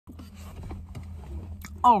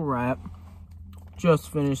Alright,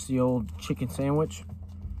 just finished the old chicken sandwich.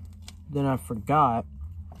 Then I forgot,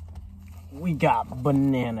 we got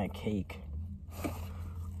banana cake.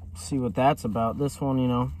 See what that's about. This one, you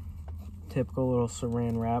know, typical little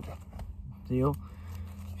saran wrap deal.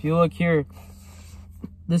 If you look here,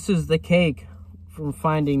 this is the cake from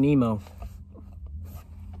Finding Nemo.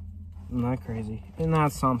 Isn't that crazy? Isn't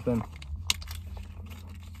that something?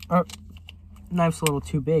 Knife's a little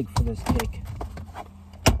too big for this cake.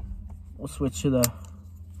 We'll switch to the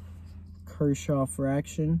Kershaw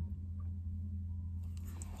fraction.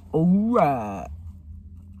 Alright.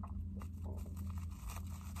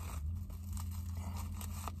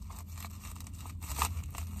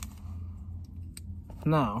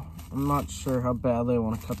 Now, I'm not sure how badly I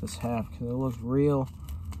want to cut this half because it looks real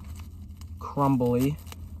crumbly.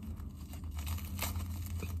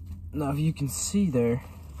 Now, if you can see there,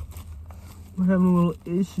 we're having a little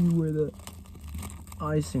issue where the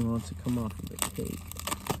icing wants to come off of the cake.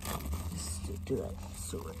 Just stick to that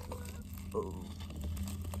saran wrap. Oh.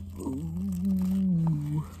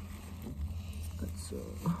 Ooh. That's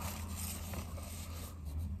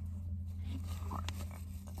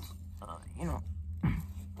you know,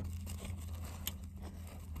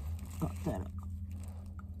 got that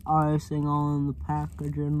icing all in the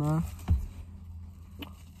packaging there.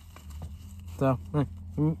 So,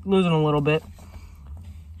 I'm losing a little bit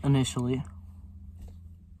initially.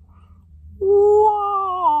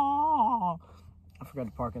 Whoa! I forgot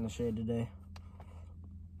to park in the shade today.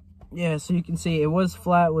 Yeah, so you can see it was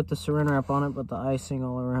flat with the saran wrap on it, but the icing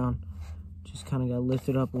all around just kind of got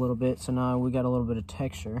lifted up a little bit. So now we got a little bit of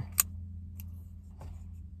texture.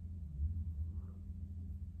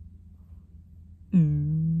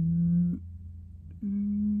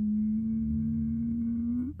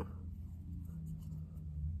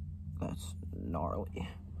 That's gnarly.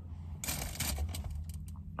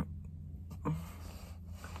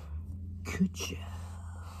 Good job.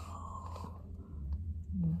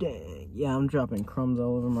 Dang. Yeah, I'm dropping crumbs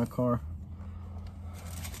all over my car.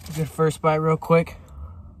 Good first bite real quick.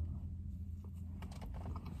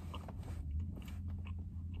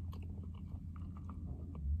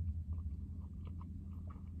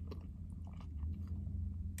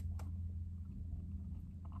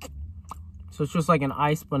 So it's just like an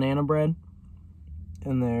iced banana bread.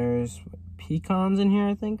 And there's pecans in here,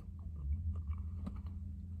 I think.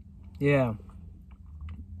 Yeah.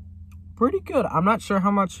 Pretty good. I'm not sure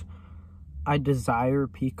how much I desire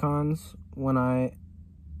pecans when I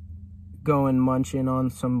go and munch in on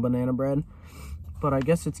some banana bread. But I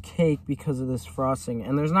guess it's cake because of this frosting.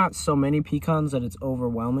 And there's not so many pecans that it's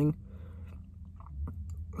overwhelming.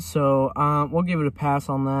 So we'll give it a pass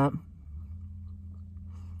on that.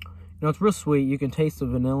 You know, it's real sweet. You can taste the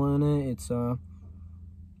vanilla in it. It's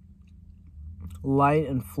light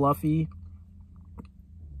and fluffy.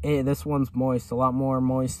 Hey, this one's moist, a lot more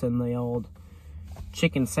moist than the old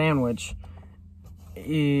chicken sandwich.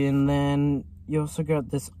 And then you also got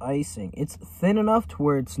this icing. It's thin enough to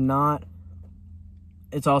where it's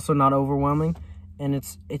also not overwhelming. And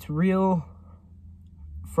it's real,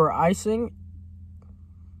 for icing,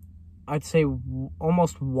 I'd say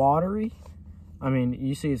almost watery. I mean,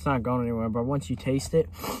 you see it's not going anywhere, but once you taste it,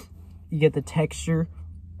 you get the texture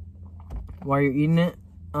while you're eating it.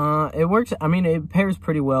 It works. I mean, it pairs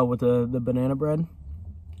pretty well with the banana bread.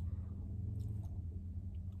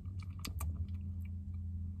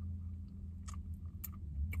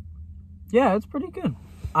 Yeah, it's pretty good.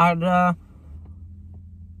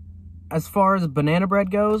 As far as banana bread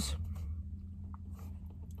goes,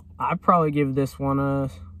 I'd probably give this one a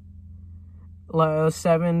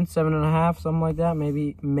 7.5, something like that.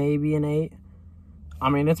 Maybe an 8. I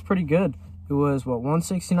mean, it's pretty good. It was, what,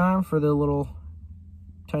 $1.69 for the little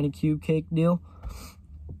tiny cube cake deal.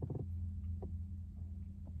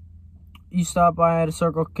 You stop by at a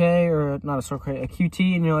Circle K, or not a Circle K, a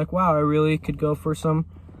QT, and you're like, wow, I really could go for some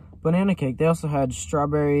banana cake. They also had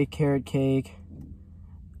strawberry carrot cake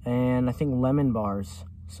and I think lemon bars.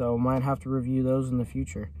 So might have to review those in the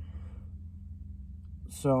future.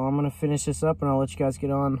 So I'm gonna finish this up and I'll let you guys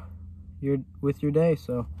get on with your day.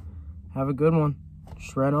 So have a good one.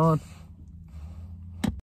 Shred on.